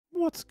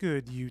What's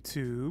good,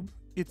 YouTube?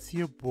 It's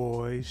your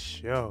boy,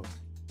 Show.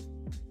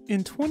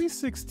 In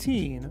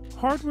 2016,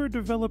 hardware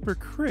developer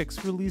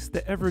Krikzz released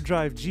the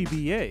EverDrive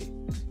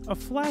GBA, a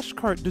flash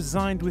cart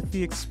designed with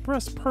the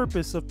express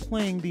purpose of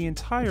playing the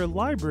entire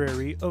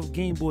library of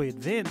Game Boy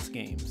Advance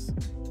games.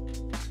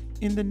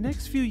 In the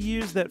next few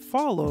years that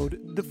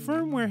followed, the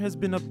firmware has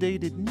been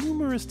updated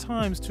numerous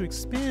times to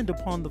expand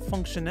upon the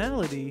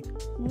functionality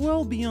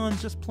well beyond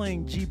just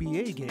playing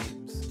GBA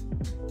games,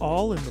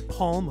 all in the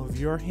palm of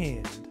your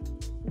hand.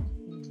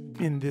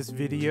 In this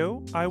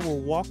video, I will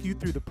walk you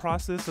through the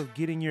process of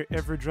getting your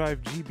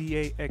EverDrive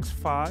GBA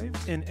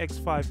X5 and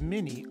X5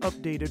 Mini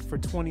updated for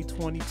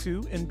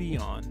 2022 and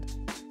beyond.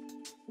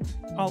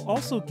 I'll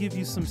also give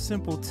you some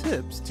simple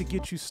tips to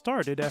get you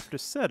started after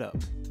setup.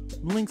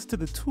 Links to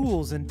the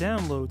tools and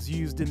downloads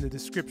used in the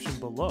description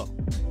below.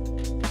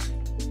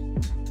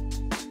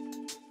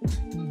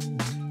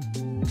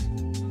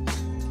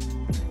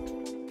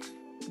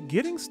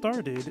 Getting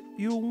started,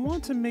 you'll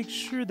want to make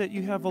sure that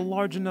you have a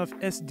large enough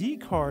SD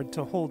card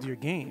to hold your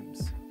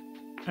games.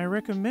 I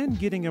recommend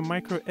getting a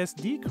micro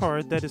SD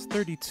card that is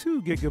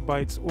 32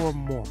 GB or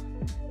more.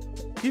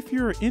 If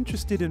you're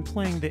interested in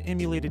playing the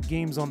emulated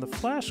games on the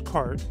flash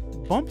cart,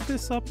 bump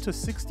this up to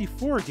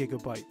 64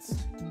 GB.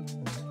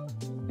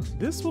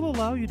 This will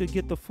allow you to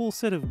get the full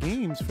set of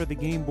games for the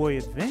Game Boy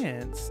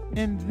Advance,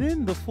 and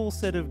then the full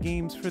set of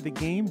games for the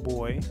Game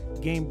Boy,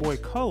 Game Boy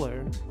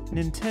Color,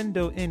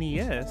 Nintendo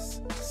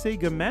NES,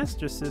 Sega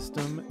Master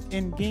System,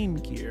 and Game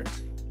Gear.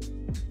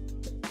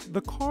 The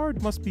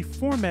card must be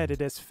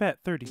formatted as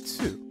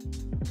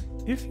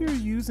FAT32. If you're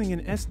using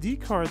an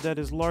SD card that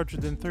is larger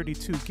than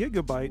 32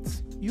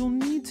 GB, you'll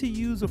need to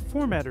use a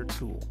formatter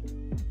tool.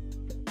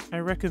 I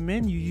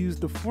recommend you use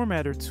the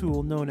formatter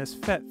tool known as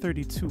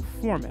FAT32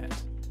 Format.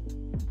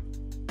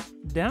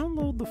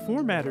 Download the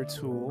formatter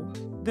tool,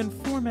 then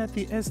format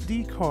the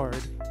SD card,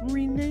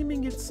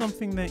 renaming it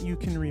something that you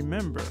can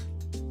remember.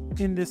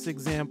 In this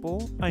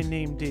example, I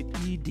named it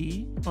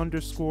ED_GBA.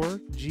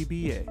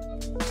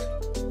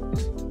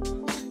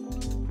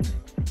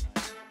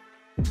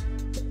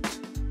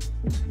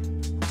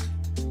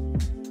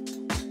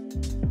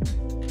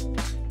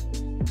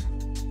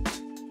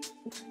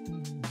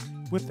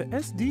 With the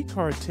SD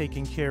card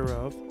taken care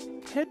of,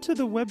 head to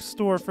the web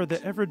store for the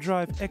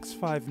EverDrive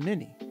X5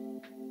 Mini.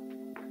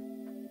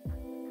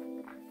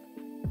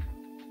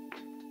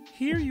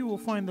 Here you will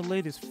find the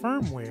latest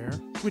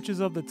firmware, which is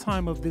of the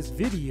time of this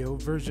video,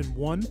 version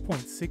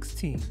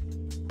 1.16.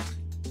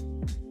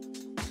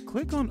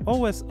 Click on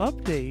OS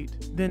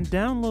Update, then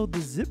download the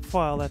zip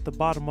file at the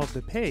bottom of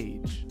the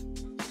page.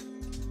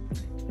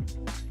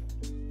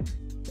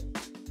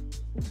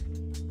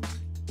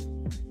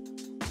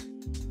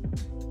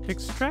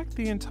 Extract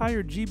the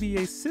entire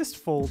GBA sys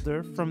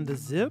folder from the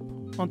zip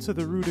onto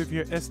the root of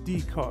your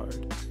SD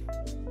card.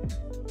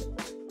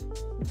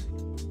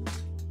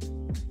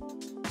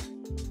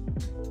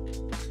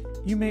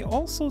 You may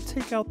also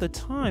take out the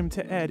time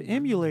to add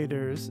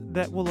emulators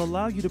that will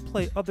allow you to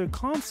play other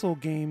console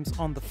games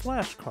on the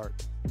flash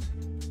cart.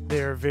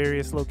 There are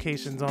various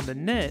locations on the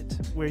net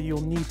where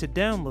you'll need to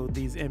download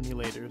these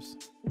emulators.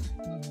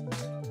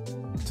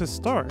 To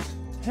start,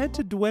 head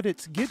to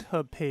Dwedit's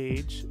Github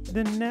page,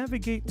 then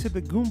navigate to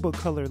the Goomba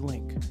color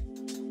link.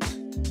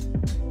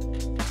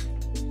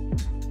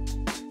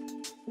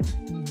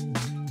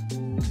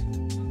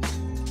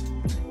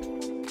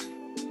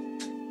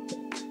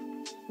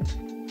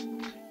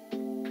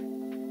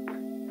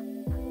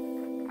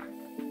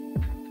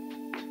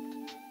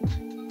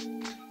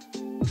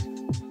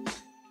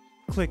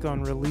 Click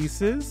on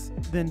Releases,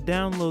 then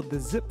download the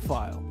zip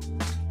file.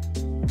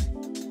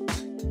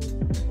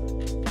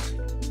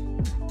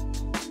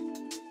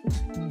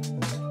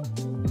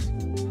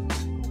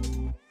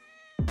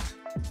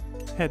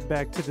 Head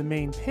back to the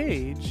main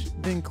page,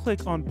 then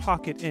click on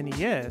Pocket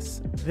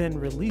NES, then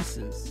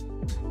Releases.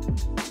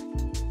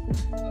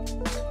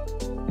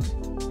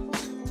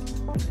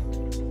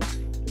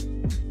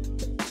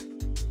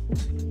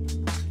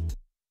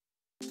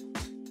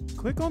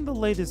 Click on the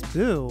latest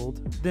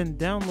build, then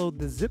download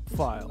the zip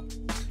file.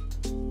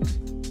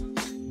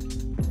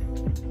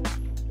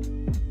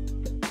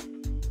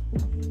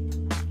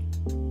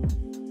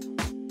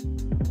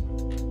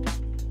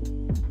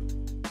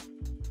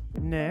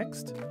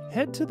 Next,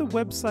 head to the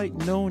website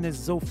known as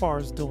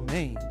Zophar's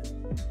domain.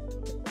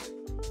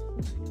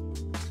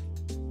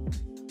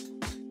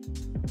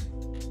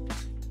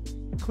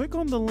 Click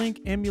on the link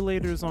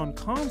Emulators on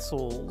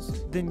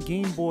Consoles, then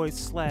Game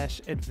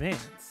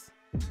Boy/Advance.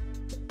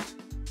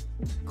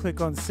 Click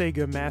on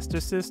Sega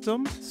Master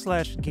System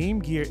 / Game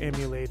Gear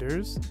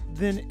Emulators,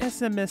 then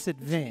SMS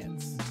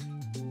Advance.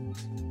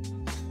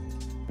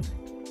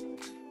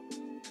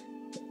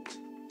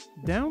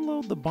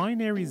 Download the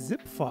binary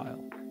zip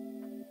file.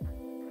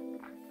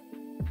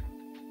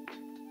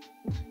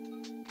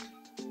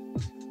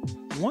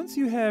 Once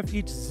you have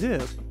each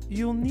zip,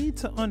 you'll need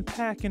to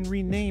unpack and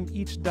rename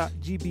each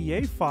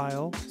 .gba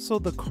file so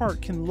the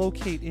cart can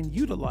locate and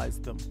utilize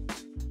them.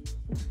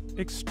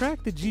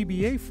 Extract the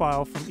GBA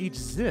file from each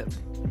zip.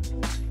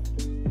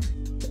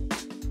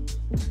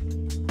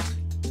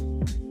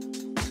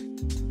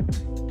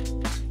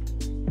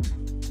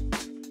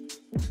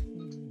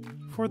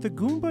 For the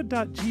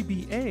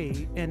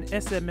Goomba.gba and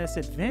SMS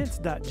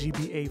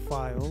Advanced.gba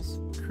files,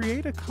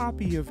 create a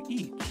copy of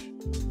each.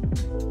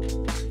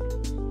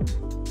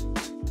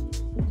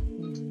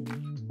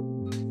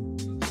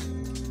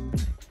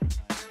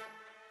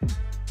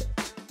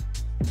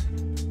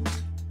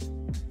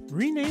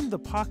 Rename the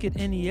Pocket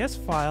NES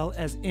file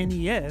as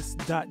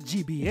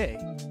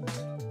NES.gba.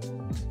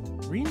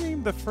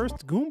 Rename the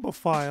first Goomba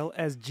file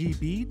as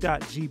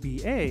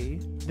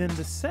GB.gba, then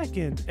the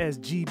second as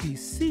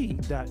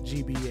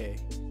GBC.gba.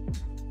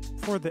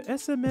 For the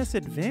SMS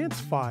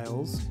Advanced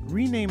files,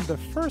 rename the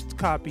first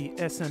copy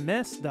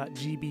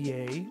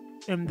SMS.gba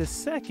and the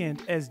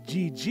second as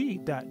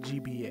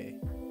GG.gba.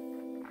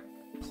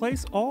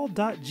 Place all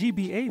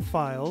 .gba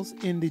files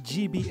in the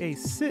GBA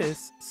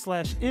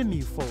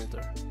sys/emu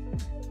folder.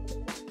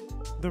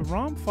 The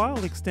ROM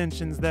file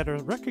extensions that are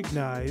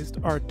recognized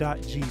are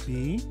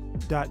 .gb,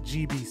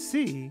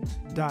 .gbc,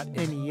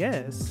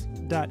 .nes,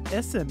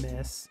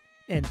 .sms,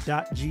 and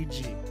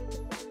 .gg.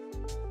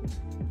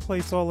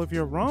 Place all of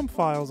your ROM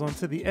files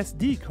onto the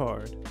SD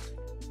card.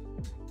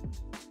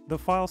 The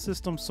file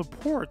system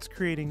supports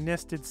creating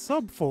nested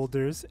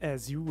subfolders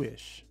as you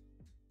wish.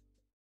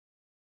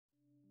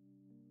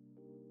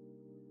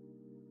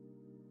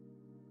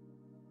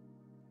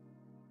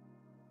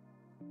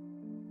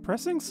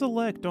 Pressing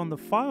select on the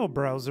file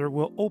browser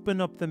will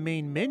open up the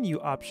main menu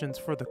options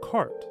for the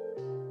cart.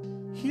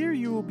 Here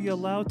you will be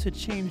allowed to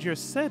change your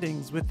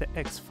settings with the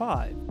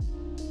X5.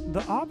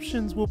 The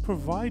options will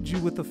provide you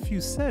with a few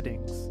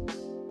settings.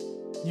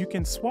 You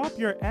can swap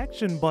your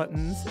action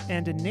buttons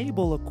and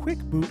enable a quick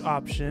boot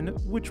option,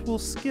 which will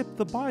skip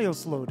the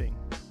BIOS loading.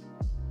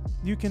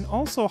 You can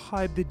also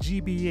hide the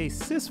GBA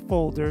sys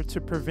folder to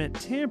prevent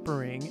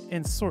tampering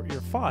and sort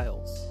your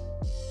files.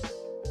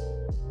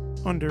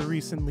 Under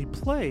Recently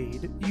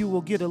Played, you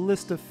will get a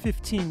list of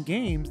 15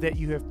 games that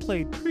you have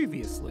played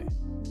previously.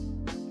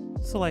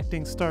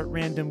 Selecting Start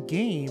Random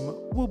Game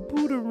will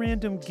boot a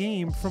random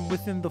game from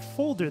within the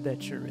folder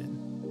that you're in.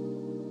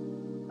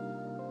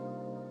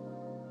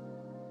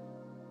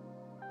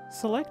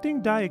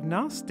 Selecting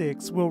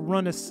Diagnostics will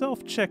run a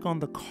self-check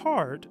on the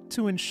cart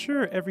to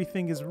ensure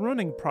everything is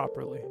running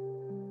properly.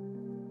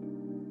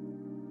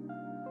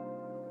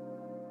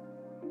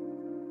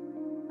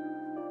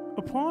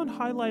 Upon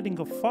highlighting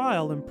a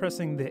file and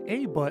pressing the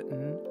A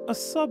button, a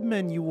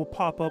submenu will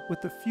pop up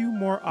with a few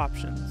more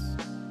options.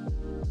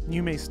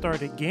 You may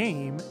start a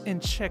game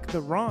and check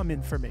the ROM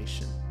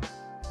information.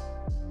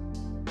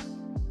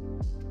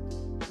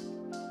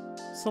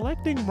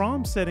 Selecting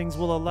ROM settings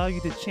will allow you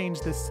to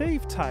change the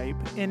save type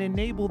and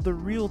enable the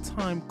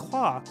real-time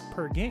clock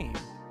per game.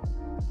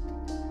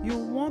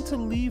 You'll want to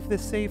leave the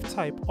save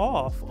type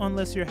off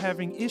unless you're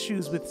having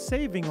issues with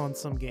saving on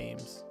some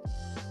games.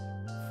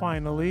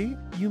 Finally,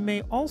 you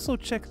may also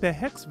check the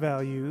hex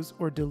values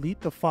or delete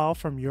the file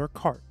from your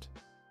cart.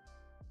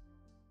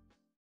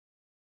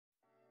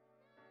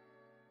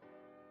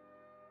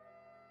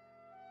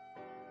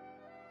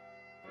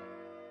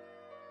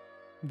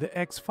 The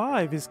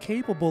X5 is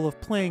capable of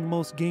playing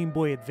most Game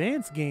Boy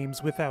Advance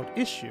games without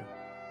issue.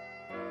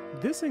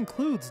 This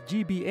includes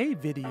GBA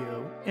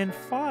video and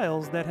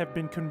files that have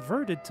been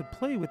converted to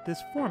play with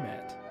this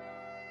format.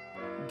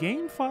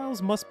 Game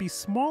files must be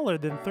smaller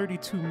than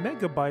 32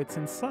 megabytes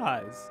in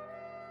size.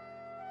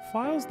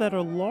 Files that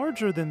are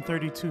larger than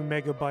 32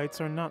 megabytes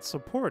are not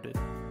supported.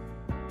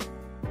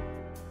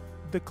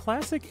 The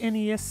classic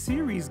NES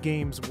series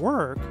games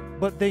work,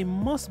 but they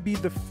must be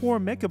the 4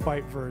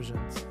 megabyte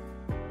versions.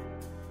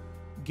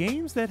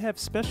 Games that have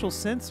special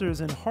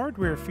sensors and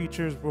hardware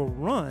features will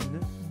run,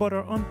 but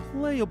are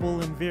unplayable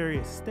in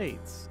various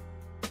states.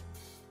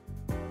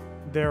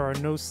 There are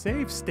no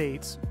save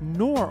states,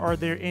 nor are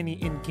there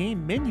any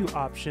in-game menu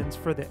options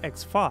for the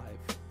X5.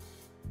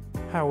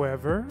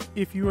 However,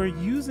 if you are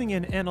using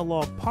an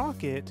analog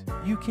pocket,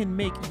 you can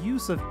make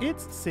use of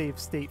its save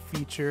state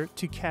feature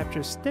to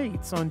capture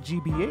states on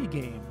GBA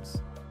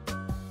games.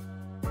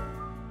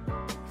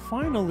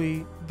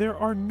 Finally, there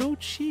are no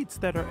cheats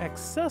that are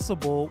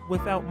accessible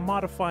without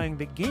modifying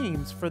the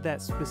games for that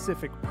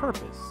specific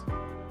purpose.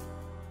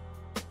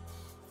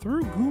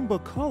 Through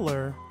Goomba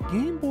Color,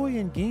 Game Boy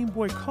and Game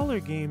Boy Color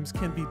games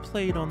can be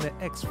played on the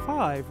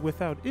X5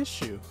 without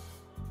issue.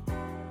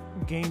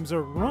 Games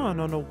are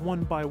run on a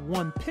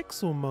 1x1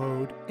 pixel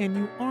mode, and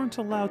you aren't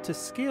allowed to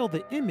scale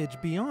the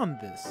image beyond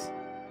this.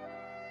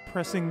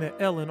 Pressing the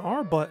L and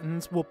R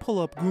buttons will pull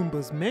up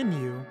Goomba's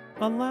menu,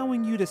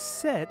 allowing you to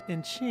set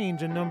and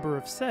change a number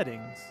of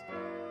settings.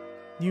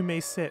 You may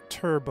set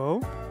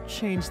turbo,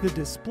 change the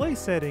display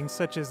settings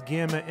such as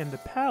gamma and the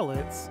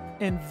palettes,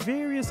 and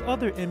various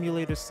other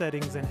emulator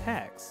settings and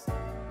hacks.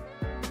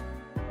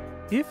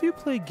 If you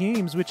play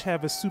games which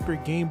have a Super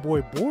Game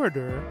Boy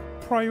border,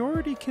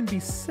 priority can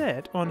be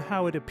set on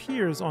how it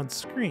appears on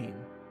screen.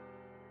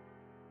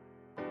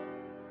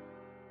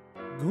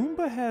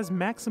 Goomba has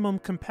maximum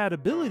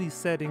compatibility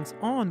settings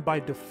on by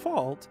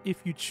default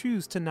if you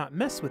choose to not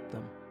mess with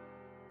them.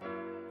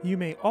 You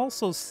may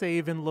also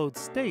save and load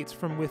states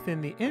from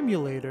within the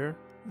emulator,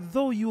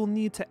 though you will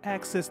need to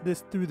access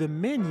this through the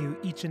menu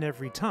each and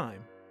every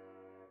time.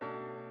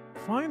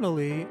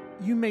 Finally,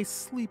 you may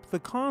sleep the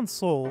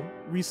console,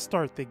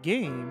 restart the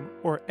game,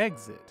 or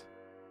exit.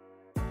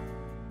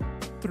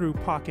 Through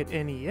Pocket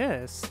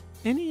NES,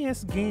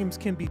 NES games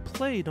can be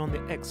played on the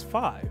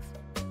X5.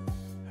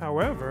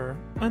 However,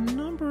 a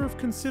number of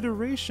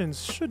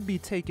considerations should be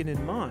taken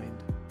in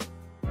mind.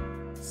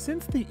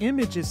 Since the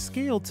image is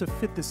scaled to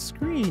fit the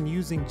screen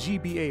using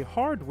GBA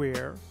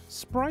hardware,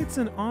 sprites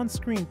and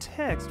on-screen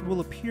text will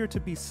appear to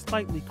be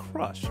slightly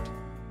crushed.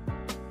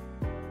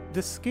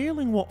 The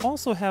scaling will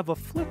also have a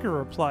flicker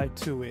applied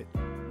to it,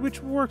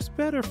 which works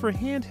better for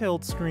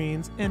handheld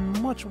screens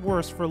and much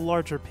worse for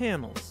larger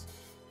panels.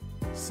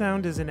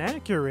 Sound is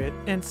inaccurate,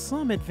 and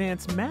some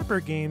advanced mapper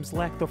games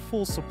lack the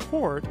full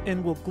support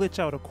and will glitch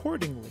out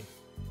accordingly.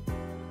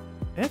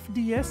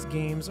 FDS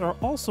games are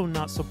also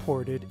not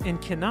supported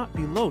and cannot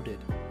be loaded.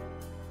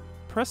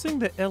 Pressing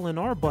the L and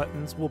R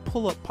buttons will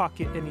pull up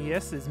Pocket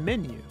NES's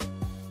menu.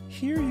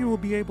 Here you will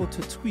be able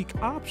to tweak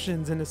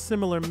options in a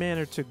similar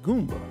manner to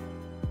Goomba.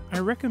 I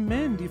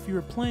recommend, if you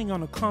are playing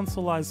on a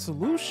consoleized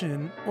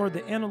solution or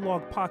the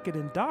analog pocket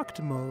and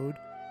docked mode,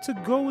 to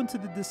go into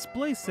the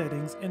display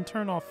settings and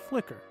turn off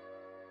flicker.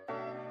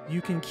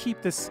 You can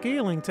keep the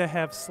scaling to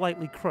have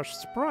slightly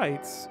crushed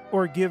sprites,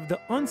 or give the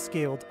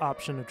unscaled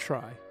option a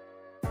try.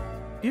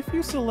 If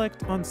you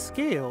select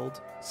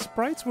unscaled,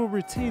 sprites will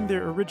retain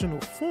their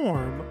original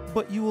form,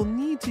 but you will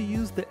need to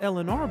use the L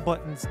and R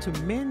buttons to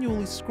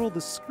manually scroll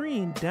the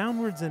screen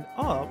downwards and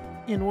up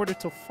in order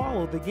to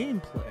follow the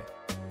gameplay.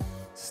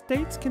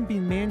 States can be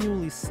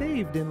manually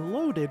saved and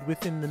loaded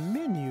within the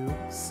menu,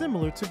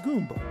 similar to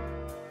Goomba.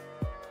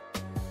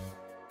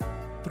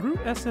 Through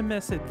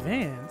SMS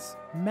Advance,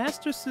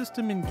 Master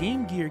System and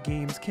Game Gear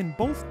games can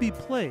both be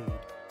played,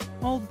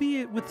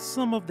 albeit with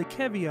some of the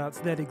caveats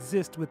that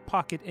exist with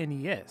Pocket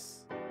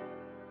NES.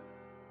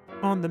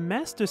 On the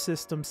Master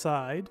System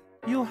side,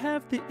 you'll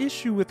have the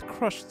issue with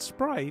crushed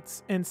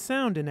sprites and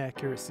sound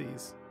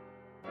inaccuracies.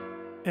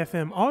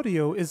 FM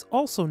audio is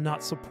also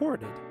not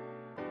supported.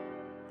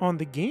 On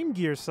the Game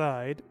Gear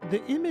side,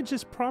 the image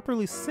is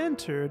properly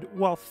centered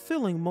while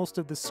filling most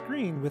of the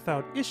screen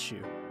without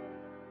issue.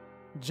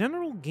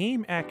 General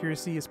game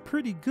accuracy is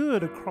pretty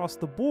good across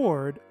the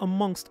board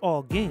amongst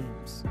all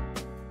games.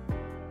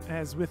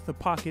 As with the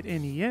Pocket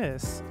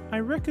NES, I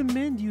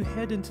recommend you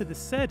head into the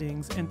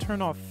settings and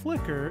turn off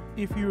flicker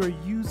if you are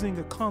using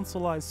a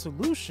consoleized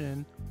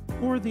solution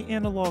or the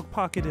analog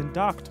pocket and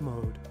docked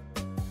mode.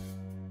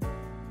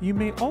 You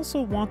may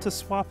also want to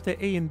swap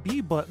the A and B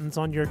buttons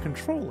on your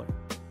controller.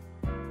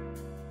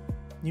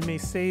 You may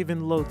save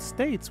and load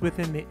states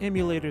within the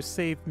emulator's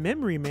Save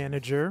Memory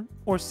Manager,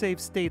 or save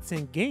states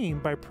in-game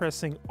by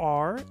pressing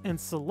R and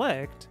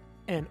Select,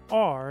 and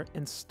R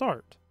and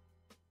Start.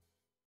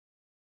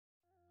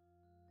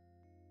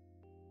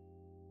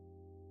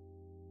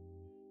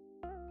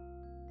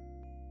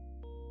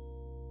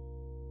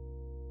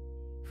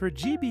 For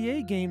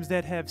GBA games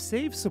that have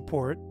save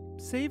support,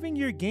 saving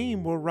your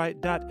game will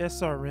write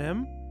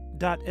 .srm,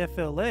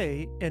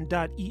 .fla, and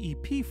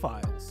 .eep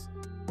files.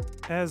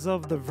 As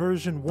of the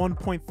version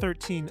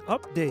 1.13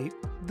 update,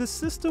 the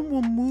system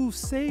will move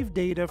save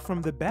data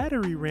from the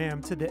battery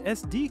RAM to the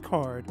SD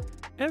card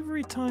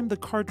every time the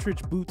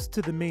cartridge boots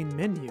to the main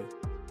menu.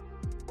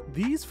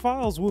 These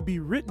files will be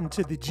written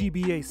to the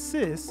GBA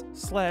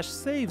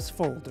sys/saves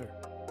folder.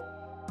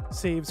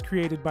 Saves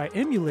created by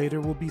emulator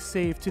will be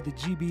saved to the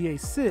GBA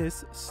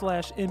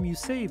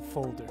sys/emusave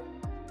folder.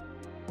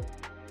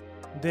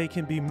 They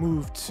can be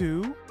moved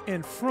to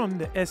and from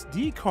the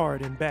SD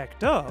card and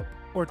backed up,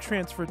 or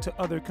transferred to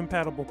other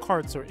compatible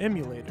carts or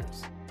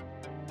emulators.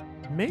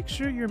 Make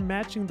sure you're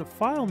matching the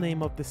file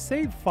name of the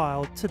save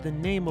file to the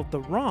name of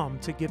the ROM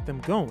to get them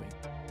going.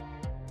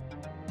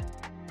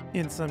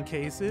 In some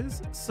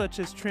cases, such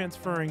as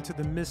transferring to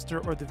the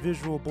MiSTer or the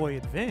Visual Boy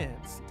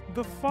Advance,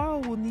 the file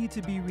will need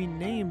to be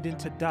renamed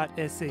into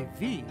 .sav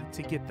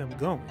to get them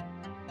going.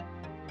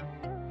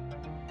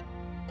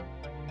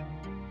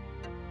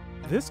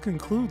 This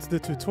concludes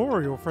the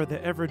tutorial for the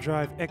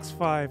EverDrive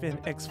X5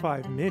 and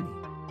X5 Mini.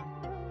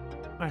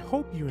 I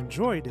hope you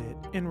enjoyed it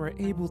and were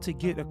able to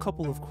get a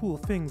couple of cool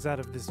things out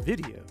of this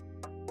video.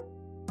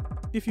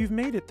 If you've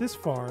made it this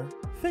far,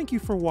 thank you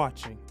for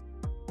watching.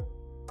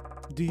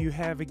 Do you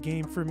have a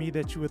game for me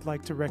that you would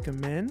like to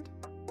recommend?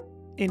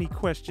 Any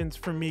questions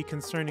for me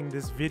concerning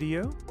this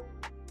video?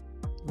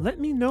 Let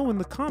me know in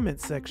the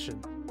comments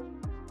section.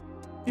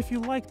 If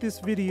you like this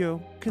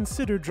video,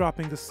 consider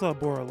dropping the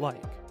sub or a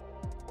like.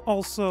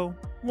 Also,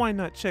 why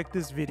not check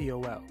this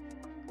video out?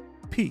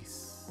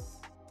 Peace.